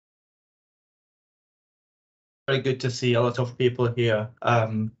good to see a lot of people here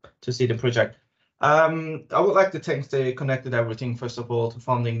to see the project. I would like to thank the Connected Everything, first of all, to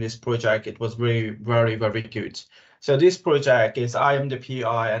funding this project. It was very good. So this project is, I am the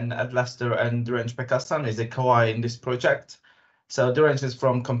PI, and Ed Lester and Direnç Pekasan is a co-I in this project. So Direnç is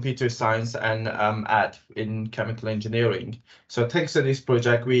from computer science and Ed in chemical engineering. So thanks to this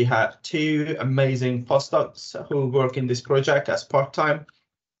project, we had 2 amazing postdocs who work in this project as part-time.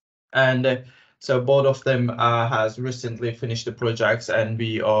 And so both of them has recently finished the projects, and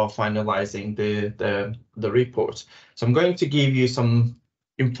we are finalizing the report. So I'm going to give you some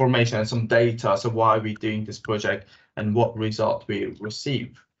information and some data, so why we're doing this project and what result we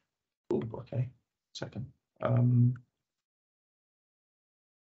receive. Ooh, okay, second.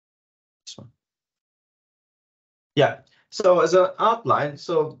 This one. Yeah. So as an outline,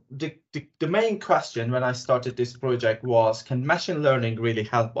 so the main question when I started this project was, can machine learning really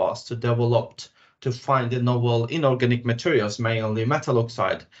help us to find the novel inorganic materials, mainly metal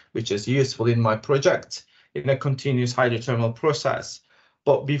oxide, which is useful in my project in a continuous hydrothermal process.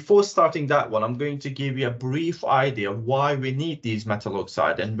 But before starting that one, I'm going to give you a brief idea of why we need these metal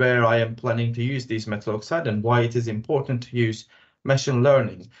oxide and where I am planning to use these metal oxide and why it is important to use machine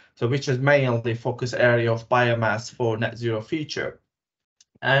learning, so which is mainly the focus area of biomass for net zero future.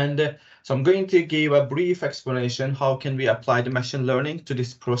 And so I'm going to give a brief explanation how can we apply the machine learning to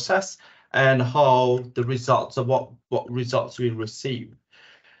this process and how the results of what results we receive.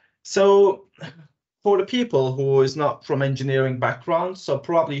 So for the people who is not from engineering background, so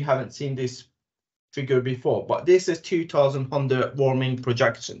probably haven't seen this figure before, but this is 2100 warming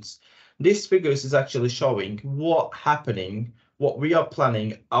projections. This figure is actually showing what we are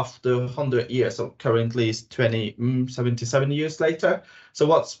planning after 100 years. So currently is 77 years later. So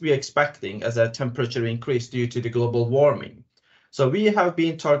what's we expecting as a temperature increase due to the global warming. So we have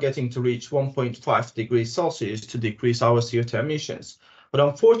been targeting to reach 1.5 degrees Celsius to decrease our CO2 emissions. But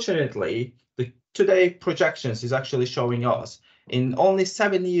unfortunately, today projections is actually showing us in only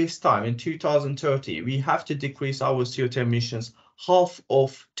 7 years time, in 2030, we have to decrease our CO2 emissions half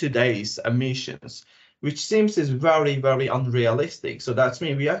of today's emissions, which seems is very unrealistic. So that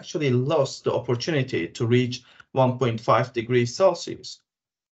means we actually lost the opportunity to reach 1.5 degrees Celsius.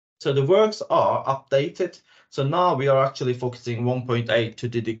 So the works are updated. So now we are actually focusing 1.8 to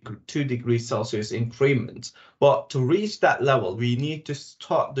the 2 degrees Celsius increments. But to reach that level, we need to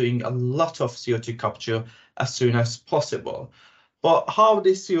start doing a lot of CO2 capture as soon as possible. But how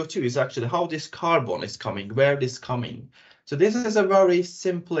this CO2 is actually, how this carbon is coming, where it is coming. So this is a very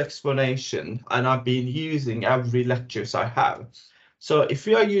simple explanation, and I've been using every lectures I have. So if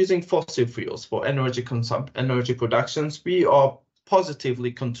we are using fossil fuels for energy productions, we are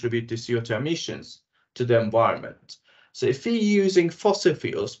positively contribute to CO2 emissions to the environment. So if we're using fossil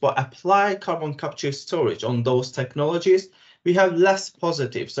fuels but apply carbon capture storage on those technologies, we have less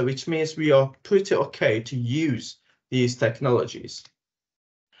positive. So which means we are pretty okay to use these technologies.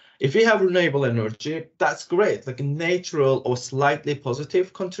 If we have renewable energy, that's great, like a natural or slightly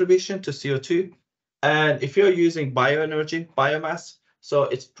positive contribution to CO2. And if you're using bioenergy, biomass, so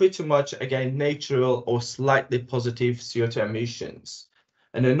it's pretty much, again, natural or slightly positive CO2 emissions.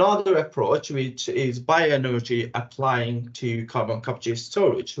 And another approach, which is bioenergy applying to carbon capture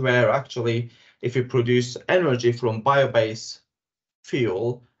storage, where actually, if you produce energy from bio-based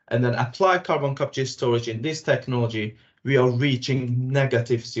fuel and then apply carbon capture storage in this technology, we are reaching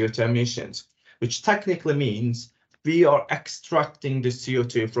negative CO2 emissions, which technically means we are extracting the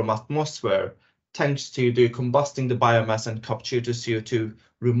CO2 from atmosphere thanks to the combusting the biomass and capture the CO2,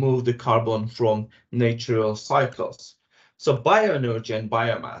 remove the carbon from natural cycles. So bioenergy and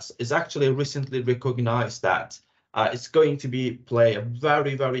biomass is actually recently recognized that it's going to play a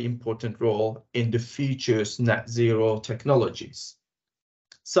very important role in the future's net zero technologies.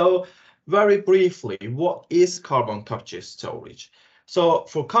 So very briefly, what is carbon capture storage? So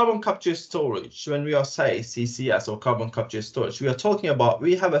for carbon capture storage, when we are saying CCS or carbon capture storage, we are talking about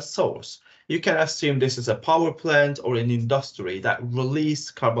we have a source. You can assume this is a power plant or an industry that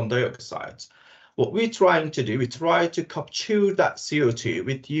release carbon dioxide. What we're trying to do, we try to capture that CO2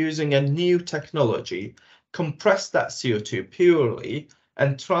 with using a new technology, compress that CO2 purely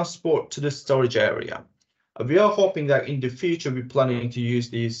and transport to the storage area. We are hoping that in the future, we're planning to use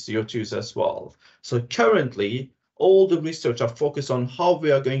these CO2s as well. So currently, all the research are focused on how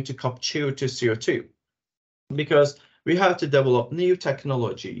we are going to capture the CO2, because we have to develop new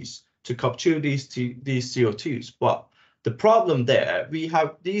technologies to capture these CO2s. But the problem there, we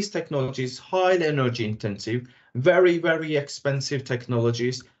have these technologies highly energy intensive, very expensive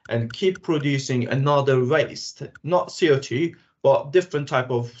technologies, and keep producing another waste, not CO2, but different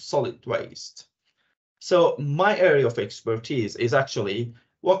type of solid waste. So my area of expertise is actually,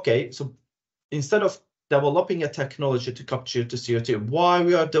 okay, so instead of developing a technology to capture the CO2, why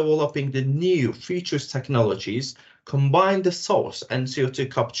we are developing the new features technologies, combine the source and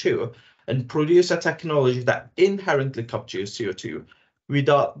CO2 capture, and produce a technology that inherently captures CO2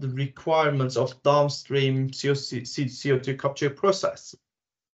 without the requirements of downstream CO2 capture process,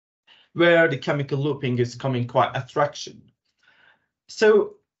 where the chemical looping is coming quite attraction.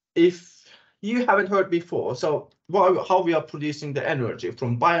 So if you haven't heard before, so how we are producing the energy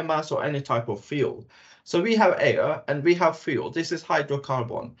from biomass or any type of fuel. So we have air and we have fuel. This is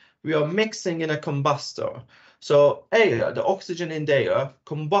hydrocarbon. We are mixing in a combustor. So air, the oxygen in the air,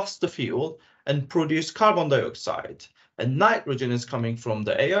 combusts the fuel and produce carbon dioxide. And nitrogen is coming from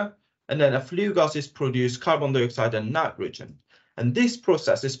the air. And then a flue gas is produced carbon dioxide and nitrogen. And this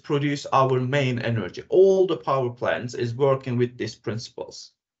process is produce our main energy. All the power plants is working with these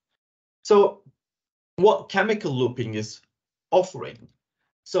principles. So what chemical looping is offering?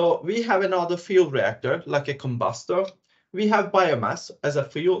 So we have another fuel reactor, like a combustor. We have biomass as a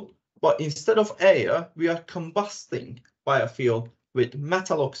fuel, but instead of air, we are combusting biofuel with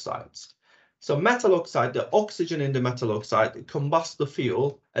metal oxides. So metal oxide, the oxygen in the metal oxide, combusts the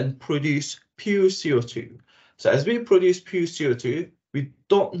fuel and produce pure CO2. So as we produce pure CO2, we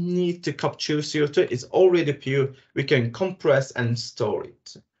don't need to capture CO2. It's already pure. We can compress and store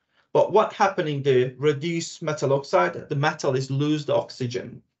it. But what happening, the reduced metal oxide, the metal is lose the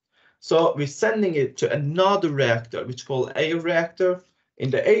oxygen. So we're sending it to another reactor, which is called air reactor. In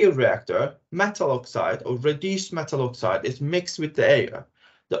the air reactor, metal oxide or reduced metal oxide is mixed with the air.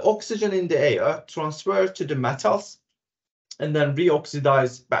 The oxygen in the air transfers to the metals and then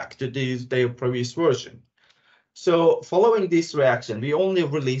reoxidize back to their previous version. So following this reaction, we only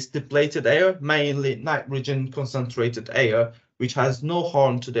release depleted air, mainly nitrogen concentrated air, which has no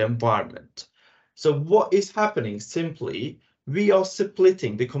harm to the environment. So what is happening simply, we are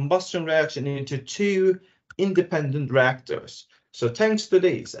splitting the combustion reaction into two independent reactors. So thanks to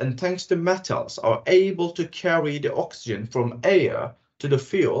this and thanks to metals are able to carry the oxygen from air to the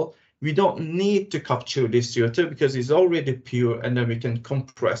fuel, we don't need to capture this CO2 because it's already pure and then we can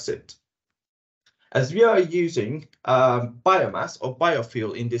compress it. As we are using biomass or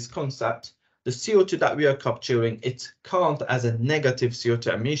biofuel in this concept, the CO2 that we are capturing, it counts as a negative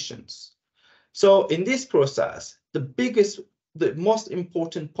CO2 emissions. So in this process, the most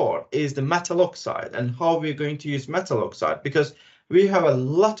important part is the metal oxide and how we're going to use metal oxide, because we have a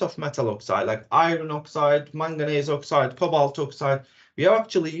lot of metal oxide like iron oxide, manganese oxide, cobalt oxide. We are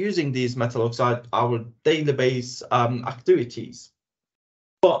actually using these metal oxide our daily base activities.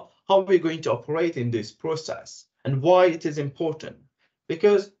 But how we're going to operate in this process and why it is important,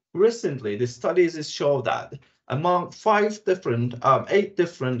 because recently the studies show that among 8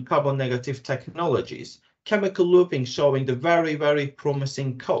 different carbon negative technologies, chemical looping showing the very, very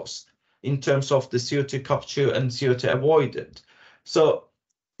promising cost in terms of the CO2 capture and CO2 avoided. So,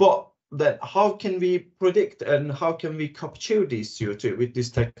 but then how can we predict and how can we capture this CO2 with this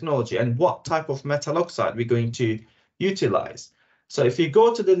technology, and what type of metal oxide we're going to utilize? So if you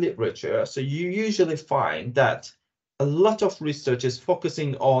go to the literature, so you usually find that a lot of research is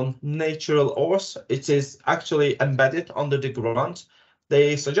focusing on natural ores. It is actually embedded under the ground.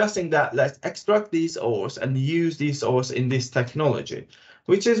 They're suggesting that let's extract these ores and use these ores in this technology,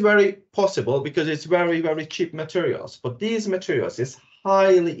 which is very possible because it's very, very cheap materials. But these materials is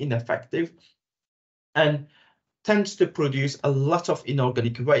highly ineffective and tends to produce a lot of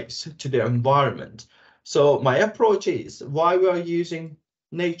inorganic waste to the environment. So my approach is why we are using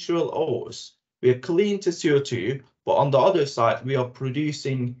natural ores. We are clean to CO2, but on the other side, we are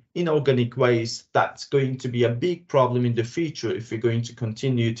producing inorganic waste that's going to be a big problem in the future if we're going to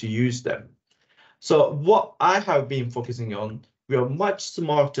continue to use them. So what I have been focusing on, we are much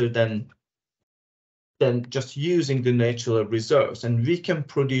smarter than just using the natural reserves, and we can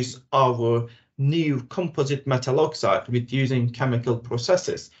produce our new composite metal oxide with using chemical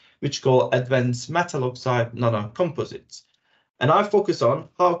processes, which call advanced metal oxide nanocomposites. And I focus on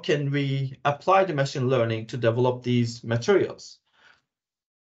how can we apply the machine learning to develop these materials.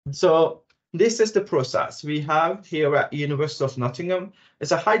 So this is the process we have here at University of Nottingham.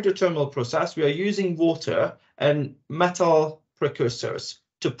 It's a hydrothermal process. We are using water and metal precursors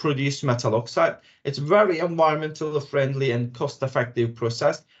to produce metal oxide. It's very environmentally friendly and cost-effective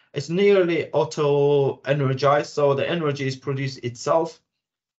process. It's nearly auto-energized, so the energy is produced itself.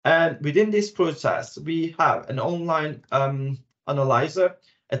 And within this process, we have an online analyzer.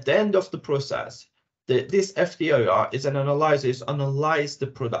 At the end of the process, this FDIR is an analyzer, analyze the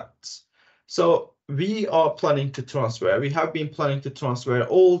products. So we are planning to transfer, we have been planning to transfer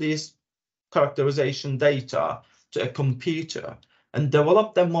all these characterization data to a computer and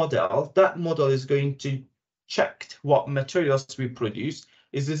develop the model. That model is going to check what materials we produce.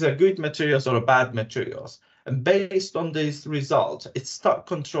 Is this a good materials or a bad materials? And based on this result, it starts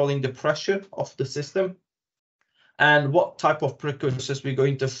controlling the pressure of the system and what type of precursors we're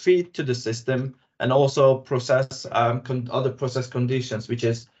going to feed to the system, and also process other process conditions, which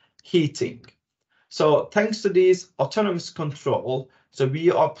is heating. So thanks to this autonomous control, so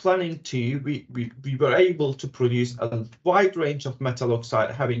we are planning to, we were able to produce a wide range of metal oxide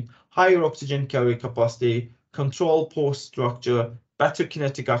having higher oxygen carrier capacity, control pore structure, better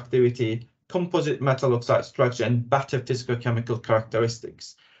kinetic activity, composite metal oxide structure, and better physicochemical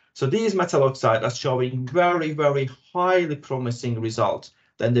characteristics. So these metal oxides are showing very, very highly promising results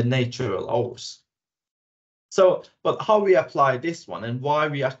than the natural ores. So, but how we apply this one and why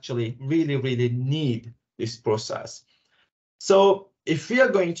we actually really need this process. So if we are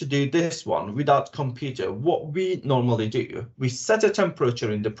going to do this one without computer, what we normally do, we set a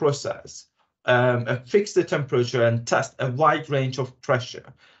temperature in the process, fix the temperature and test a wide range of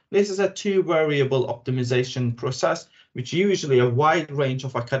pressure. This is a 2-variable optimization process, which usually a wide range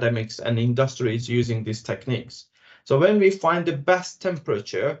of academics and industries using these techniques. So when we find the best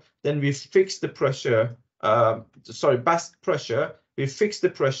temperature, then we fix the pressure, best pressure, we fix the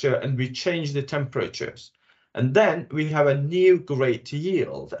pressure and we change the temperatures. And then we have a new great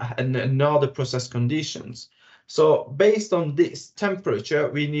yield and another process conditions. So based on this temperature,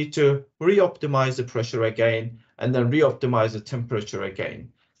 we need to re-optimize the pressure again and then re-optimize the temperature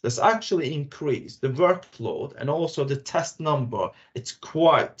again. This actually increased the workload and also the test number. It's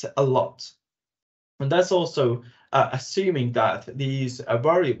quite a lot. And that's also assuming that these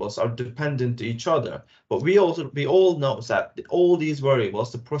variables are dependent to each other. But we all know that all these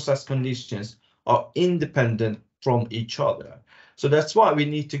variables, the process conditions, are independent from each other. So that's why we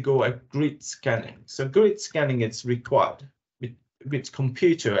need to go at grid scanning. So grid scanning is required with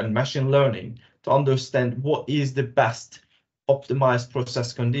computer and machine learning to understand what is the best optimized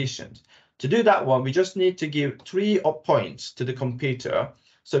process conditions. To do that one, we just need to give 3 points to the computer,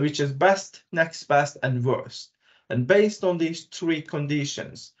 so which is best, next best, and worst. And based on these 3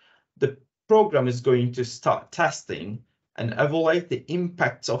 conditions, the program is going to start testing and evaluate the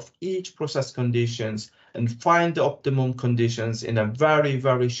impacts of each process conditions and find the optimum conditions in a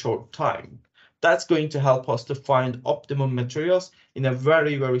very short time. That's going to help us to find optimum materials in a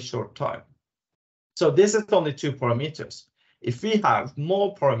very short time. So this is only 2 parameters. If we have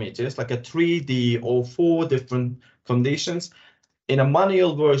more parameters, like a 3D or 4 different conditions, in a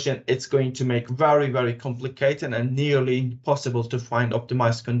manual version, it's going to make very complicated and nearly impossible to find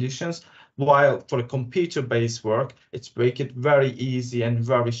optimized conditions, while for a computer-based work, it's make it very easy and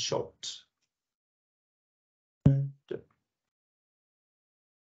very short.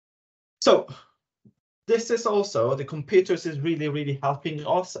 So this is also, the computers is really helping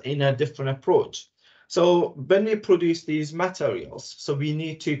us in a different approach. So when we produce these materials, so we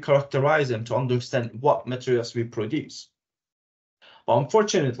need to characterize them to understand what materials we produce.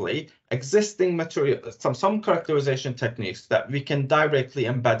 Unfortunately, existing material, some characterization techniques that we can directly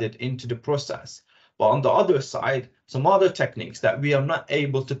embed it into the process. But on the other side, some other techniques that we are not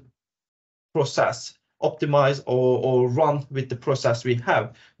able to process, optimize, or run with the process we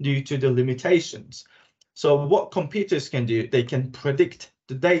have due to the limitations. So what computers can do, they can predict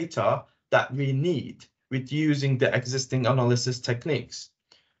the data that we need with using the existing analysis techniques.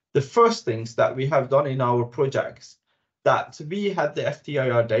 The first things that we have done in our projects, that we had the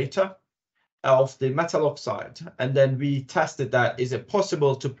FTIR data of the metal oxide, and then we tested that, is it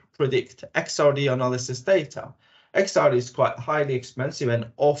possible to predict XRD analysis data? XRD is quite highly expensive and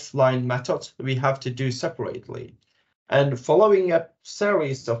offline methods we have to do separately. And following a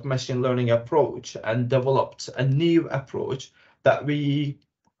series of machine learning approach and developed a new approach that we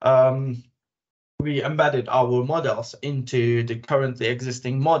embedded our models into the currently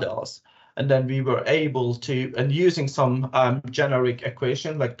existing models. And then we were able to, and using some generic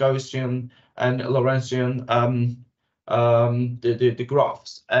equation like Gaussian and Lorentzian, the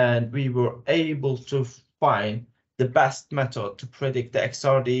graphs, and we were able to find the best method to predict the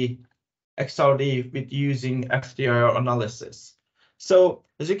XRD with using FTIR analysis. So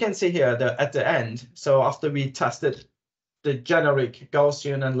as you can see here, at the end, so after we tested the generic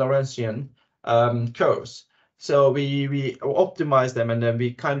Gaussian and Lorentzian curves, so we optimize them, and then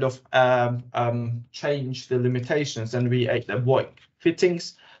we kind of change the limitations, and we avoid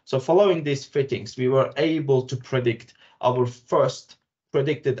fittings. So following these fittings, we were able to predict our first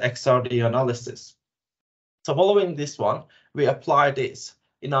predicted XRD analysis. So following this one, we apply this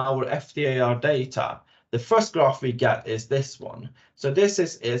in our FTIR data, the first graph we get is this one. So this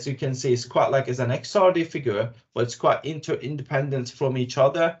is, as you can see, it's quite like it's an XRD figure, but it's quite interdependent from each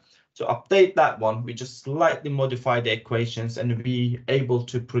other. To update that one, we just slightly modify the equations and be able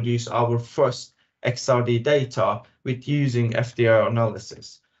to produce our first XRD data with using FDR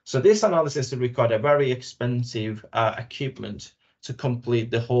analysis. So this analysis required a very expensive equipment to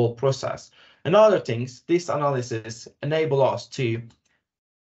complete the whole process. And other things, this analysis enable us to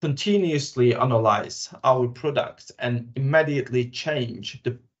continuously analyze our products and immediately change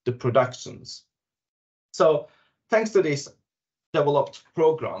the productions. So thanks to these developed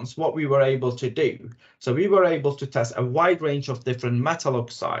programs, what we were able to do, so we were able to test a wide range of different metal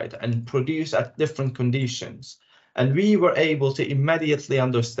oxide and produce at different conditions. And we were able to immediately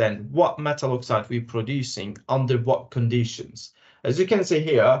understand what metal oxide we're producing under what conditions. As you can see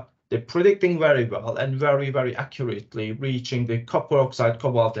here, they're predicting very well and very accurately reaching the copper oxide,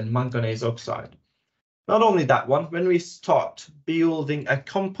 cobalt, and manganese oxide. Not only that one, when we start building a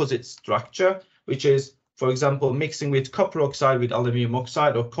composite structure, which is, for example, mixing with copper oxide with aluminum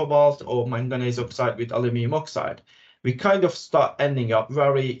oxide or cobalt or manganese oxide with aluminum oxide, we kind of start ending up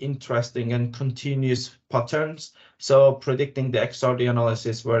very interesting and continuous patterns. So predicting the XRD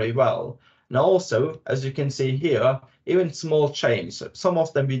analysis very well. And also, as you can see here, even small change, some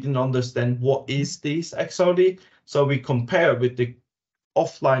of them we didn't understand what is this XRD. So we compare with the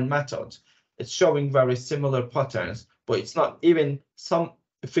offline methods. It's showing very similar patterns, but it's not even some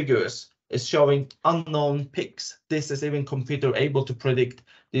figures. It's showing unknown peaks. This is even computer able to predict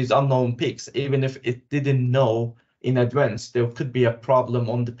these unknown peaks, even if it didn't know in advance there could be a problem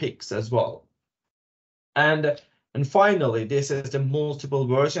on the peaks as well. And finally, this is the multiple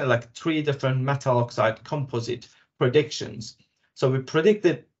version, like 3 different metal oxide composite predictions. So we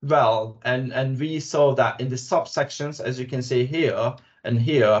predicted well, and we saw that in the subsections, as you can see here and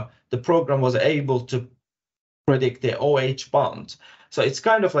here, the program was able to predict the OH bond. So it's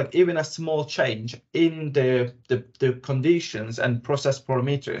kind of like even a small change in the conditions and process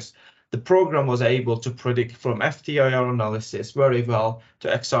parameters, the program was able to predict from FTIR analysis very well to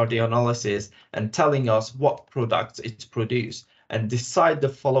XRD analysis and telling us what products it produced and decide the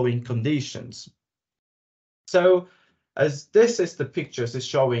following conditions. So as this is the pictures is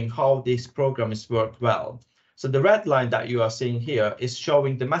showing how these programs work well. So the red line that you are seeing here is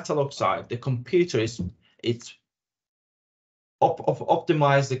showing the metal oxide. The computer is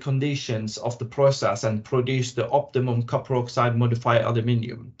optimize the conditions of the process and produce the optimum copper oxide modified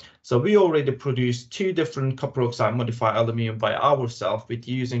aluminium. So we already produced 2 different copper oxide modified aluminium by ourselves with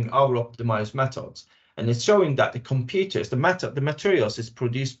using our optimized methods. And it's showing that the computers, the materials is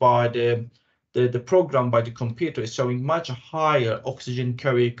produced by the program by the computer is showing much higher oxygen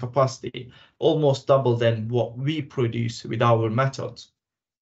carrier capacity, almost double than what we produce with our methods.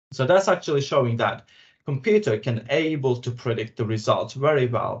 So that's actually showing that computer can able to predict the results very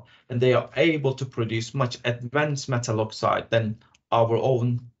well, and they are able to produce much advanced metal oxide than our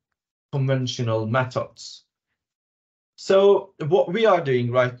own conventional methods. So what we are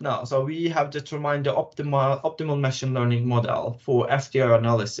doing right now, so we have determined the optimal machine learning model for FDR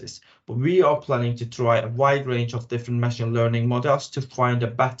analysis, but we are planning to try a wide range of different machine learning models to find a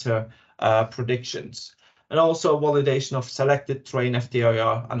better predictions. And also validation of selected train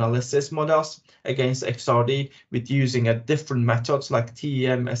FTIR analysis models against XRD with using a different methods like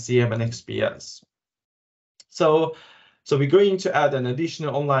TEM, SEM, and XPS. So we're going to add an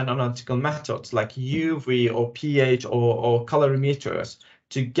additional online analytical methods like UV or pH or colorimeters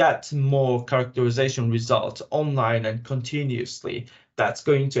to get more characterization results online and continuously. That's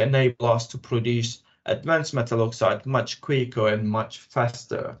going to enable us to produce advanced metal oxide much quicker and much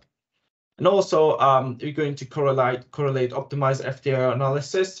faster. And also, we're going to correlate optimized FTIR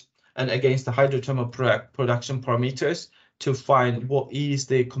analysis and against the hydrothermal production parameters to find what is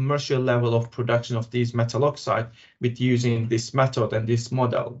the commercial level of production of these metal oxide with using this method and this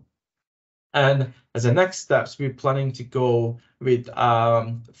model. And as a next steps, we're planning to go with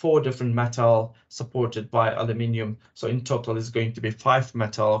 4 different metal supported by aluminium. So in total, it's going to be 5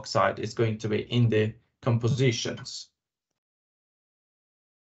 metal oxide is going to be in the compositions.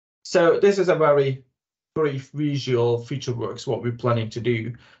 So this is a very brief visual feature works what we're planning to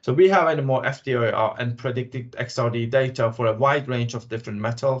do. So we have any more FTIR and predicted XRD data for a wide range of different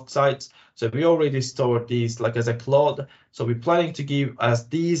metal oxides. So we already stored these like as a cloud. So we're planning to give us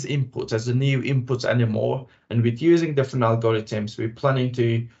these inputs as the new inputs anymore. And with using different algorithms, we're planning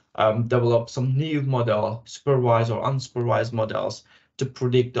to develop some new model, supervised or unsupervised models to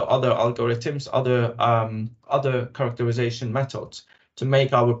predict the other algorithms, other characterization methods, to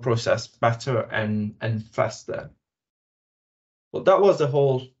make our process better and faster. Well, that was the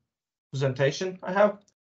whole presentation I have.